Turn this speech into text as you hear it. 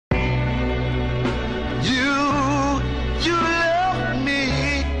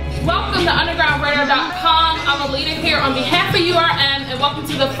on behalf of URM and welcome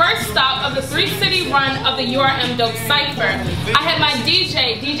to the first stop of the 3-city run of the URM Dope Cypher. I have my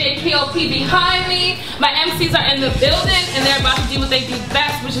DJ POP behind me. My MCs are in the building and they're about to do what they do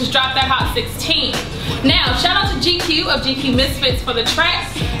best, which is drop that hot 16. Now, shout out to GQ of GQ Misfits for the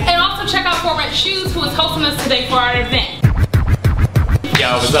track, and also check out Format Shoes, who is hosting us today for our event.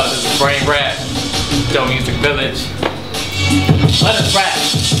 Yo, what's up? This is Brain Rapp, Dope Music Village. Let us rap.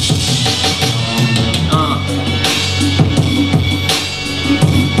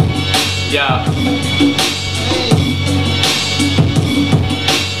 Yeah.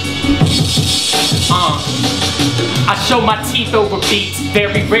 I show my teeth over beats,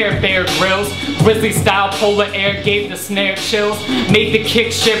 very rare Bear Grylls. Grizzly style polar air gave the snare chills. Made the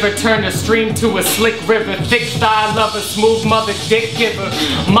kick shiver, turn a stream to a slick river. Thick thigh lover, smooth mother dick giver.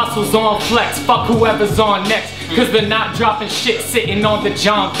 Muscles on flex, fuck whoever's on next. Cause they're not dropping shit sitting on the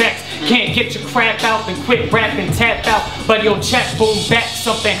John Vex. Can't get your crap out, then quit rapping, tap out. But you'll check, boom, back,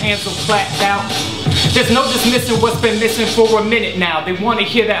 something hands will clap out. There's no dismissing what's been missing for a minute now. They want to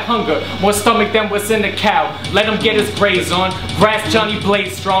hear that hunger, more stomach than what's in the cow. Let him get his graze on, grass Johnny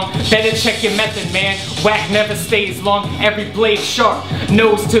Blade strong. Better check your method, man, whack never stays long. Every blade sharp,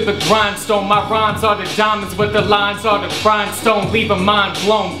 nose to the grindstone. My rhymes are the diamonds, but the lines are the grindstone. Leave a mind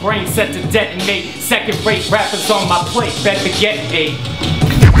blown, brain set to detonate. Second rate rappers on my plate, better get eight.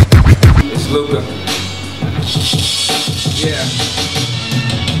 It's Luca. Yeah.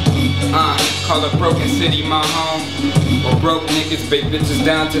 Call a broken city my home. Or broke niggas bake bitches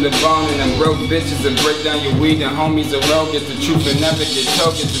down to the bone. And them broke bitches that break down your weed. And homies are rogue. Get the truth and never get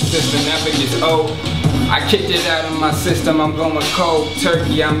told. Get the system never gets old. I kicked it out of my system, I'm going cold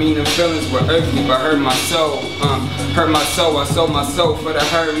turkey. I mean, the feelings were earthly, but hurt my soul. Hurt my soul, I sold my soul for the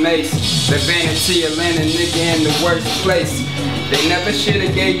hurt mace. The vanity of landing nigga in the worst place. They never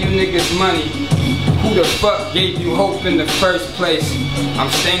should've gave you niggas money. Who the fuck gave you hope in the first place? I'm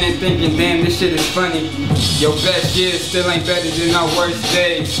standing thinking, damn, this shit is funny. Your best years still ain't better than our worst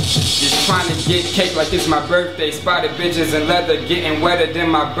days. Just trying to get cake like it's my birthday. Spotted bitches in leather getting wetter than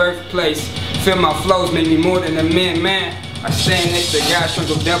my birthplace. Feel my flows make me more than a man. I stand next to guys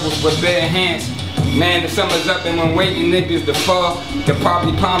strangle devils with bare hands. Man, the summer's up and when waiting niggas to fall. The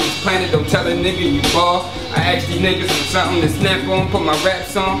probably palm is planted, don't tell a nigga you ball. I ask these niggas for something to snap on, put my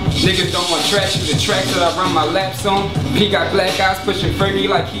raps on. Niggas don't want trash, use the tracks that I run my laps on. P got black eyes pushing Fergie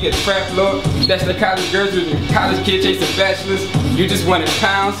like he a trap lord. That's the college girls with the college kids chasing bachelors. You just wanted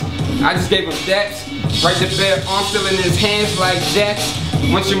pounds, I just gave him daps. Right the bare arm still in his hands like jacks.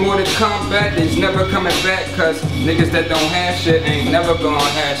 Once you're more to combat, there's never coming back. Cause niggas that don't have shit ain't never gonna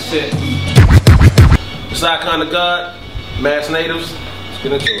have shit. Side kind of God, mass natives, let's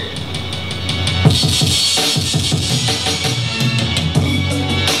get into it.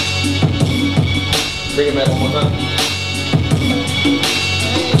 Bring it back one more time.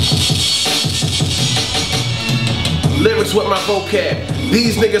 Lyrics with my vocab.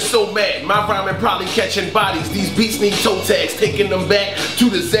 These niggas so mad, my rhyming probably catching bodies. These beats need toe tags, taking them back to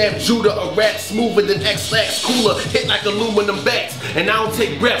the Zab Judah. A rap smoother than X-Lax, cooler, hit like aluminum bats. And I don't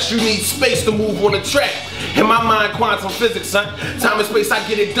take breaths, you need space to move on the track. In my mind, quantum physics, son. Time and space, I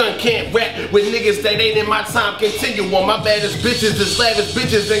get it done. Can't rap with niggas that ain't in my time continuum. My baddest bitches is lavish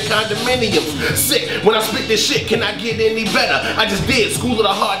bitches and condominiums. Sick, when I spit this shit, can I get any better? I just did School of the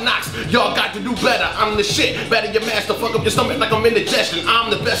Hard Knocks, y'all got to do better. I'm the shit, better your master, fuck up your stomach like I'm indigestion.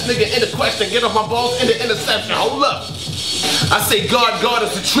 I'm the best nigga in the question, get off my balls in the interception. Hold up. I say God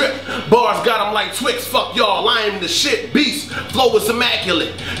is a trip. Bars got them like Twix. Fuck y'all, I am the shit beast. Flow is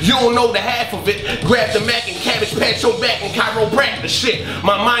immaculate. You don't know the half of it. Grab the Mac and cabbage patch your back and Cairo brat the shit.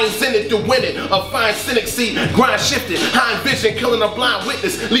 My mind's in it to win it. A fine cynic see, grind shifted. High vision, killing a blind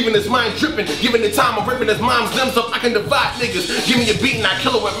witness. Leaving his mind dripping. Giving the time of ripping his mom's limbs up. I can divide niggas. Give me a beat and I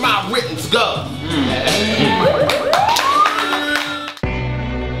kill it with my written skull.